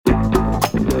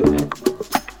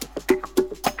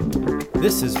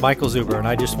This is Michael Zuber, and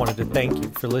I just wanted to thank you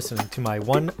for listening to my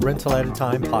One Rental at a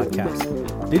Time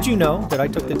podcast. Did you know that I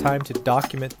took the time to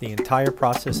document the entire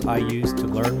process I used to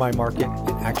learn my market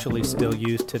and actually still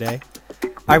use today?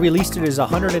 I released it as a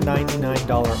 $199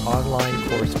 online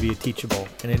course via Teachable,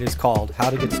 and it is called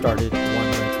How to Get Started One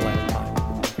Rental at a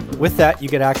Time. With that, you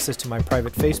get access to my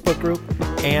private Facebook group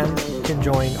and can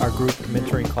join our group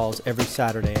mentoring calls every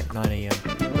Saturday at 9 a.m.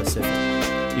 Pacific.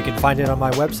 You can find it on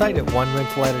my website at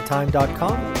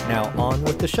onerentalatatime.com. Now on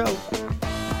with the show.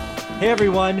 Hey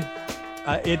everyone.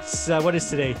 It's, what is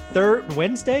today?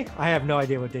 Wednesday? I have no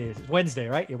idea what day it is. It's Wednesday,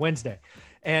 right? Yeah, Wednesday.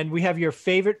 And we have your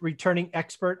favorite returning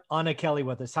expert, Anna Kelly,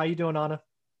 with us. How you doing, Anna?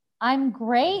 I'm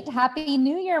great. Happy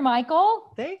New Year,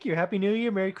 Michael. Thank you. Happy New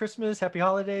Year. Merry Christmas. Happy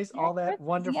holidays. All that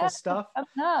wonderful stuff.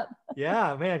 Up.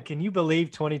 Yeah, man. Can you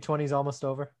believe 2020 is almost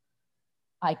over?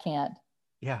 I can't.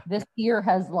 Yeah. This year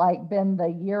has been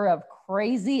the year of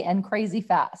crazy and crazy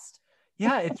fast.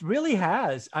 Yeah, it really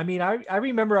has. I mean, I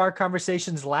remember our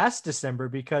conversations last December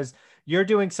because you're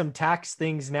doing some tax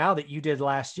things now that you did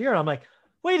last year. I'm like,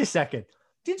 wait a second.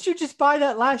 Didn't you just buy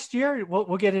that last year?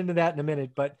 We'll get into that in a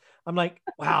minute. But I'm like,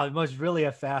 wow, it was really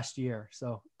a fast year.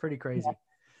 So pretty crazy. Yeah.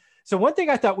 So one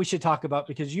thing I thought we should talk about,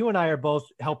 because you and I are both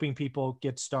helping people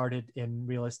get started in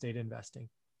real estate investing,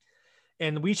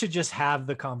 and we should just have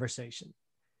the conversation.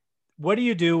 What do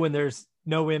you do when there's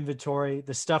no inventory?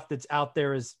 The stuff that's out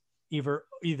there is either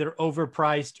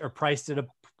overpriced or priced at a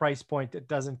price point that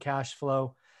doesn't cash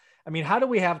flow. I mean, how do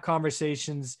we have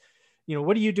conversations? You know,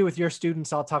 what do you do with your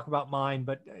students? I'll talk about mine,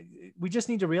 but we just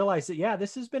need to realize that, yeah,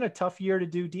 this has been a tough year to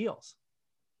do deals.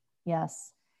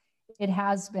 Yes, it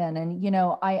has been. And, you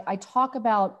know, I talk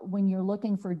about when you're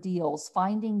looking for deals,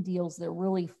 finding deals that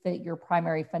really fit your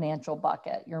primary financial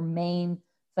bucket, your main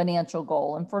financial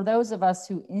goal. And for those of us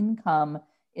who income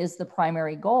is the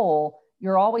primary goal,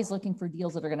 you're always looking for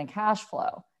deals that are going to cash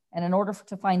flow. And in order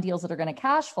to find deals that are going to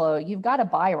cash flow, you've got to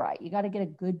buy right. You got to get a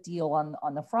good deal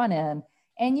on the front end,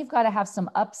 and you've got to have some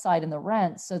upside in the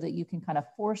rent so that you can kind of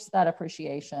force that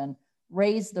appreciation,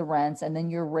 raise the rents, and then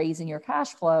you're raising your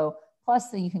cash flow. Plus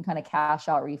then you can kind of cash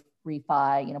out,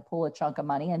 refi, you know, pull a chunk of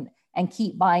money and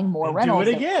keep buying more and rentals.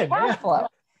 Do it again. Cash flow.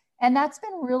 And that's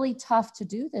been really tough to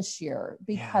do this year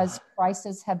because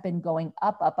prices have been going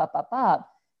up.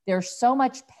 There's so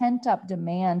much pent up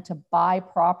demand to buy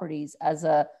properties as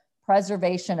a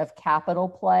preservation of capital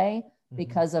play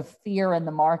because of fear in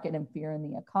the market and fear in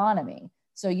the economy.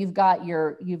 So you've got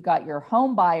your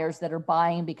home buyers that are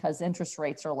buying because interest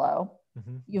rates are low.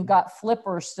 You've got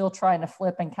flippers still trying to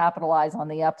flip and capitalize on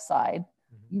the upside.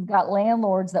 You've got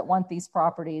landlords that want these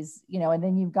properties, you know, and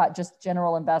then you've got just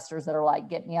general investors that are like,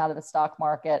 get me out of the stock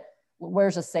market.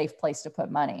 Where's a safe place to put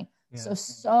money? Yeah.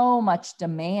 So much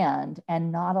demand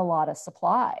and not a lot of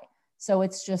supply. So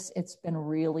it's been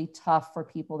really tough for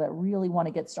people that really want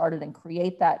to get started and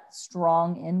create that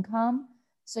strong income.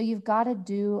 So you've got to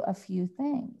do a few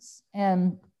things.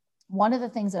 And one of the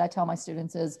things that I tell my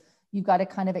students is you've got to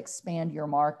kind of expand your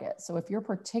market. So if your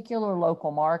particular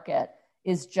local market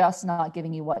is just not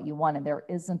giving you what you want and there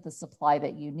isn't the supply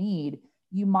that you need,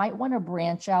 you might want to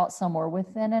branch out somewhere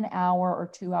within an hour or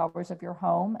 2 hours of your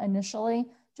home initially,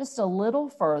 just a little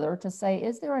further to say,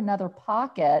 is there another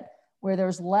pocket where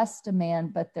there's less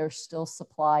demand, but there's still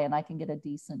supply and I can get a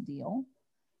decent deal?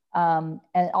 And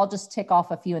I'll just tick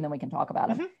off a few and then we can talk about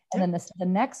them. And then the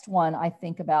next one I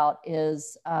think about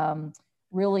is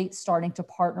really starting to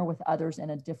partner with others in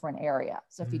a different area.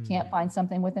 So if you can't find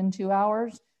something within 2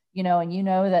 hours, you know, and you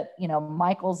know that, you know,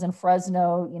 Michael's in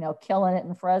Fresno, you know, killing it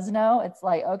in Fresno. It's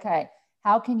like, okay,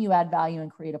 how can you add value and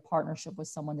create a partnership with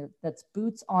someone that's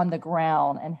boots on the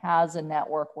ground and has a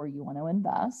network where you want to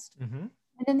invest? And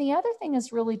then the other thing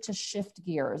is really to shift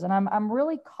gears. And I'm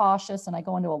really cautious, and I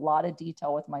go into a lot of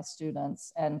detail with my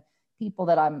students and people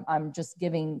that I'm just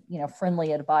giving, you know,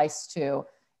 friendly advice to.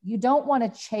 You don't want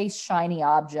to chase shiny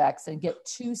objects and get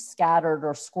too scattered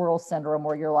or squirrel syndrome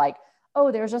where you're like, oh,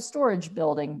 there's a storage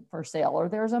building for sale, or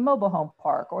there's a mobile home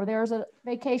park, or there's a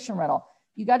vacation rental.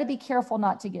 You got to be careful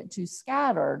not to get too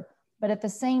scattered. But at the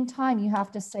same time, you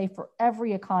have to say for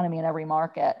every economy and every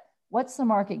market, what's the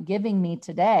market giving me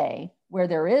today where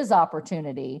there is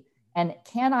opportunity? And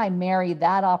can I marry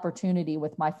that opportunity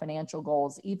with my financial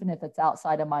goals, even if it's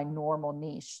outside of my normal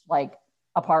niche, like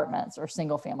apartments or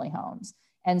single family homes?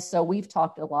 And so we've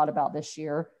talked a lot about this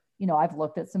year. You know, I've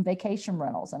looked at some vacation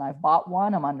rentals and I've bought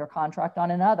one, I'm under contract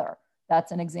on another.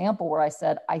 That's an example where I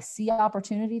said, I see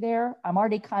opportunity there. I'm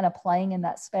already kind of playing in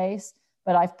that space,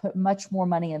 but I've put much more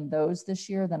money in those this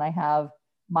year than I have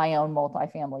my own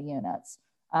multifamily units.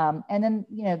 And then,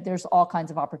 there's all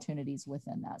kinds of opportunities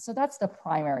within that. So that's the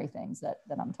primary things that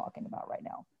I'm talking about right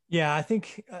now. Yeah, I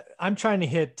think I'm trying to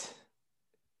hit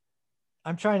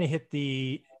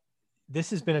this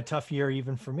has been a tough year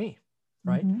even for me,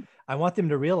 right? Mm-hmm. I want them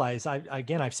to realize,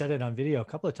 I've said it on video a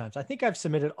couple of times. I think I've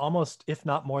submitted almost, if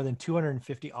not more than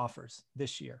 250 offers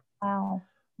this year. Wow.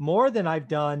 More than I've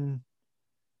done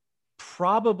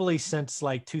probably since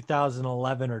like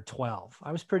 2011 or 12.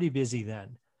 I was pretty busy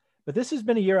then. But this has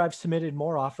been a year I've submitted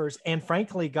more offers and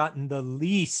frankly gotten the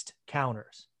least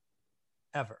counters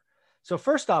ever. So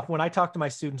first off, when I talk to my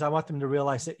students, I want them to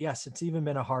realize that, yes, it's even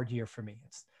been a hard year for me.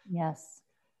 Yes.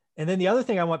 And then the other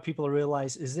thing I want people to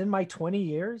realize is in my 20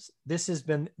 years, this has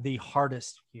been the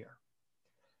hardest year.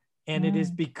 And it is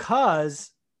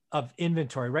because of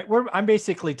inventory, right? I'm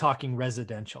basically talking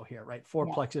residential here, right?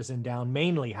 Fourplexes and down,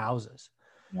 mainly houses.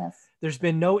 Yes. There's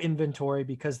been no inventory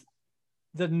because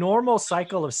the normal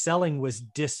cycle of selling was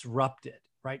disrupted,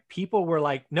 right? People were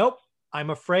like, nope, I'm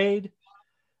afraid.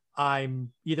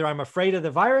 I'm afraid of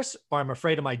the virus, or I'm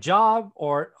afraid of my job,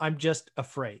 or I'm just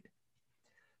afraid.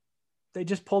 They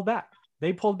just pulled back.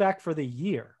 They pulled back for the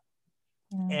year.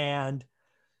 And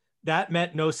that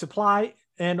meant no supply.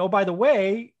 And oh, by the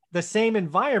way, the same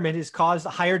environment has caused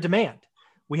higher demand.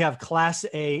 We have Class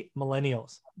A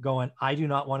millennials going, I do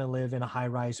not want to live in a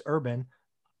high-rise urban.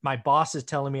 My boss is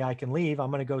telling me I can leave.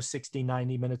 I'm going to go 60,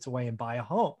 90 minutes away and buy a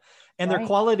home. And their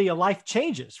quality of life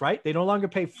changes, right? They no longer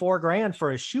pay $4,000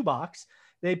 for a shoebox.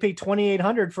 They pay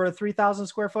 $2,800 for a 3,000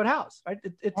 square foot house, right?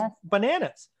 It's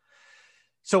bananas.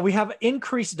 So we have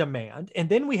increased demand, and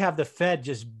then we have the Fed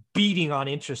just beating on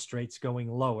interest rates going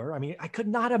lower. I mean, I could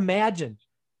not imagine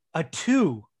a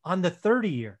 2 on the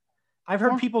 30-year. I've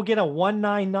heard people get a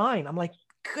 1.99. I'm like,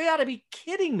 you gotta be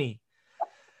kidding me.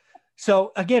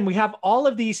 So again, we have all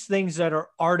of these things that are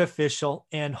artificial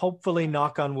and hopefully,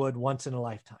 knock on wood, once in a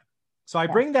lifetime. So I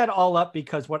bring that all up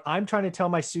because what I'm trying to tell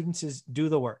my students is do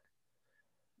the work.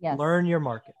 Learn your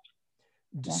market.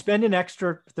 Spend an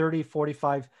extra 30,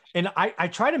 45. And I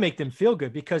try to make them feel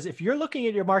good, because if you're looking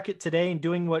at your market today and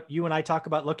doing what you and I talk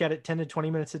about, look at it 10 to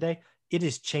 20 minutes a day, it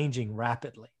is changing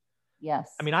rapidly.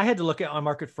 Yes. I mean, I had to look at my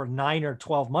market for 9 or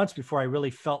 12 months before I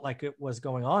really felt like it was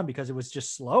going on, because it was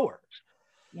just slower.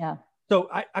 Yeah. So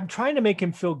I'm trying to make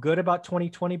them feel good about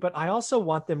 2020, but I also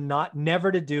want them never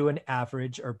to do an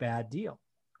average or bad deal,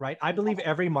 right? I believe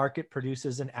every market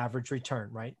produces an average return,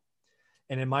 right?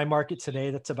 And in my market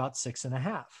today, that's about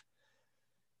 6.5.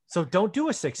 So don't do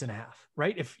a 6.5,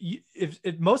 right? If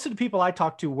most of the people I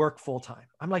talk to work full-time,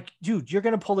 I'm like, dude, you're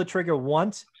going to pull the trigger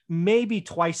once, maybe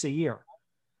twice a year.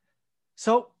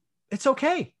 So it's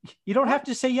okay. You don't have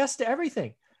to say yes to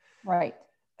everything. Right.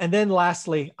 And then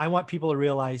lastly, I want people to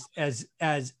realize as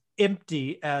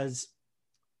empty as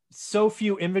so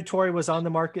few inventory was on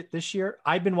the market this year,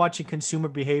 I've been watching consumer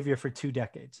behavior for 2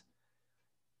 decades.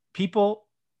 People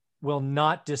will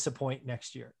not disappoint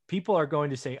next year. People are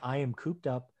going to say, I am cooped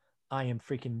up. I am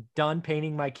freaking done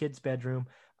painting my kid's bedroom.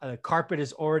 The carpet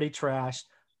is already trashed.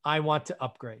 I want to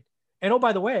upgrade. And oh,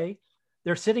 by the way,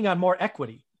 they're sitting on more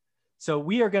equity. So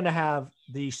we are going to have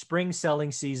the spring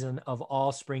selling season of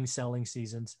all spring selling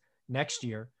seasons next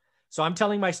year. So I'm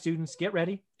telling my students, get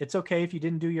ready. It's okay if you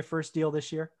didn't do your first deal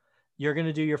this year. You're going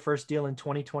to do your first deal in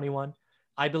 2021.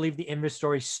 I believe the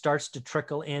inventory starts to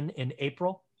trickle in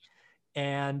April.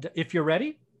 And if you're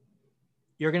ready,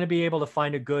 you're going to be able to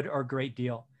find a good or great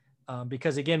deal.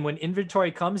 Because again, when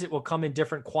inventory comes, it will come in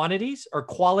different quality,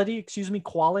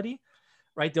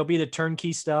 right? There'll be the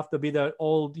turnkey stuff. There'll be the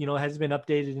old, has been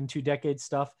updated in 2 decades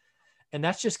stuff. And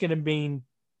that's just going to mean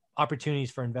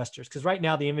opportunities for investors. Because right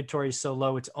now the inventory is so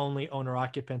low, it's only owner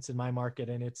occupants in my market.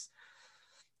 And it's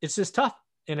just tough.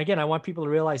 And again, I want people to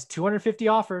realize 250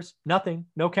 offers, nothing,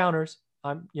 no counters.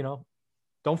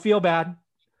 Don't feel bad.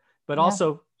 But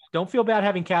also, don't feel bad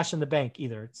having cash in the bank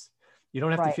either. You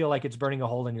don't have to feel like it's burning a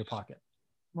hole in your pocket.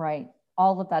 Right.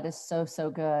 All of that is so, so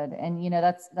good. And,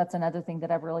 that's another thing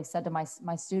that I've really said to my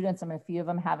students. I mean, a few of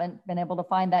them haven't been able to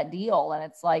find that deal. And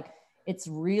it's like, it's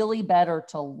really better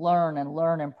to learn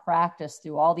and practice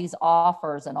through all these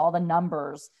offers and all the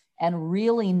numbers and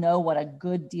really know what a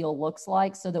good deal looks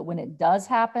like, so that when it does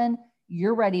happen,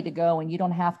 you're ready to go and you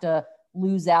don't have to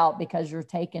lose out because you're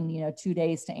taking, 2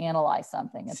 days to analyze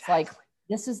something. It's like,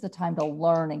 this is the time to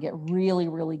learn and get really,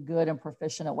 really good and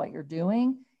proficient at what you're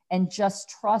doing, and just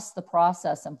trust the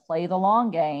process and play the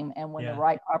long game. And when the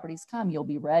right properties come, you'll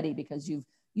be ready, because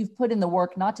you've put in the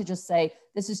work, not to just say,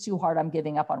 this is too hard, I'm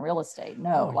giving up on real estate.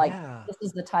 No, this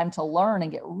is the time to learn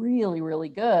and get really, really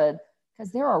good,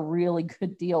 because there are really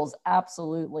good deals,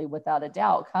 absolutely, without a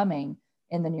doubt, coming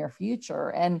in the near future.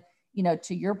 And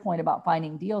to your point about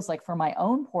finding deals, like for my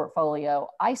own portfolio,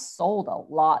 I sold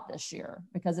a lot this year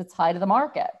because it's height of the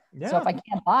market. Yeah. So if I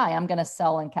can't buy, I'm going to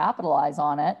sell and capitalize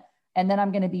on it. And then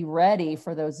I'm going to be ready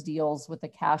for those deals with the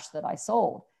cash that I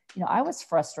sold. I was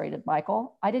frustrated,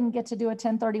 Michael. I didn't get to do a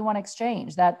 1031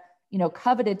 exchange, that,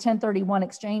 coveted 1031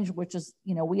 exchange, which is,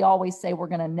 we always say we're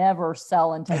going to never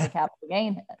sell and take a capital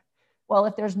gain hit. Well,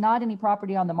 if there's not any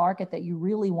property on the market that you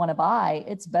really want to buy,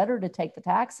 it's better to take the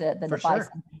tax hit than to buy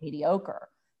something mediocre.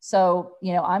 So,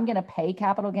 I'm going to pay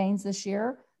capital gains this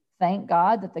year. Thank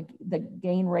God that the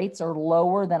gain rates are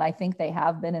lower than I think they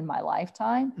have been in my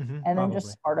lifetime. And then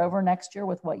just start over next year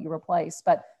with what you replace.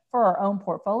 But for our own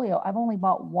portfolio, I've only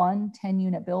bought one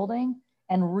 10-unit building.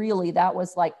 And really, that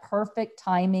was like perfect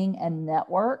timing and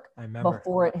network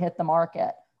before it hit the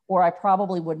market, or I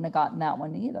probably wouldn't have gotten that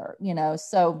one either,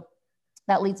 So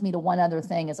that leads me to one other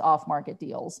thing, is off-market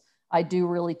deals. I do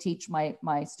really teach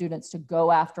my students to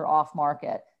go after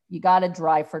off-market. You got to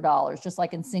drive for dollars, just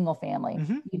like in single family.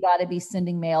 You got to be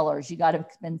sending mailers. You got to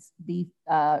be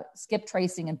skip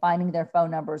tracing and finding their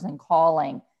phone numbers and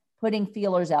calling, putting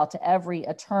feelers out to every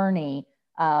attorney,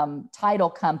 title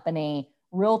company,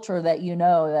 realtor that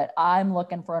that I'm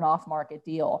looking for an off-market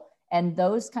deal. And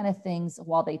those kind of things,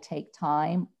 while they take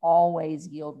time, always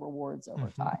yield rewards over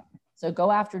time. So go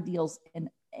after deals in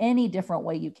any different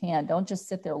way you can. Don't just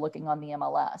sit there looking on the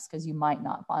MLS, because you might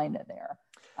not find it there.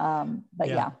 But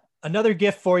yeah. Another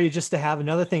gift for you, just to have.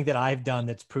 Another thing that I've done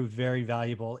that's proved very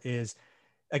valuable is,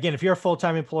 again, if you're a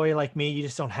full-time employee like me, you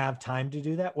just don't have time to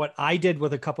do that. What I did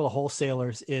with a couple of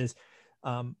wholesalers is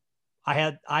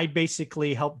I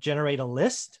basically helped generate a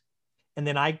list, and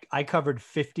then I covered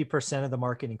 50% of the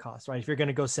marketing costs, right? If you're going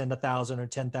to go send 1,000 or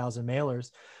 10,000 mailers,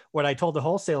 what I told the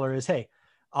wholesaler is, hey,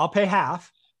 I'll pay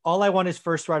half. All I want is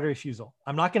first right of refusal.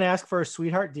 I'm not going to ask for a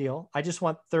sweetheart deal. I just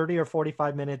want 30 or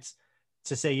 45 minutes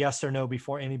to say yes or no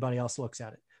before anybody else looks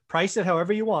at it. Price it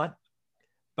however you want,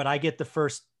 but I get the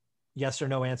first yes or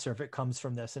no answer if it comes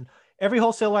from this. And every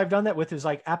wholesaler I've done that with is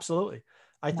like, absolutely.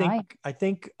 I think, I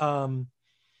don't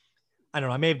know,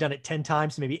 I may have done it 10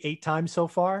 times, maybe 8 times so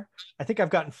far. I think I've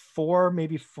gotten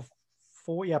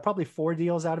probably four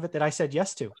deals out of it that I said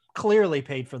yes to. Clearly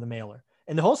paid for the mailer.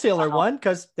 And the wholesaler won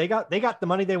because they got the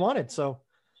money they wanted. So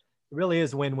it really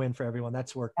is win-win for everyone.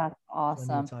 That's worked. That's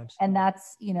awesome. And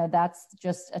that's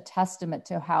just a testament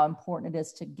to how important it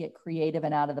is to get creative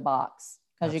and out of the box,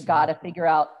 because you got to figure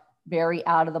out very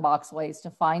out of the box ways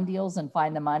to find deals and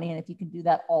find the money. And if you can do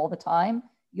that all the time,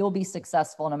 you'll be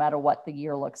successful no matter what the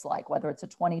year looks like, whether it's a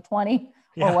 2020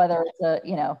 or whether it's a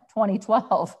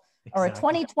 2012. Or a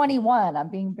 2021. I'm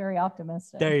being very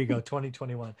optimistic. There you go.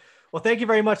 2021. Well, thank you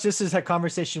very much. This is a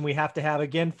conversation we have to have.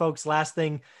 Again, folks, last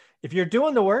thing, if you're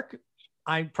doing the work,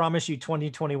 I promise you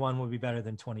 2021 will be better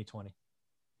than 2020.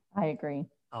 I agree.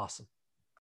 Awesome.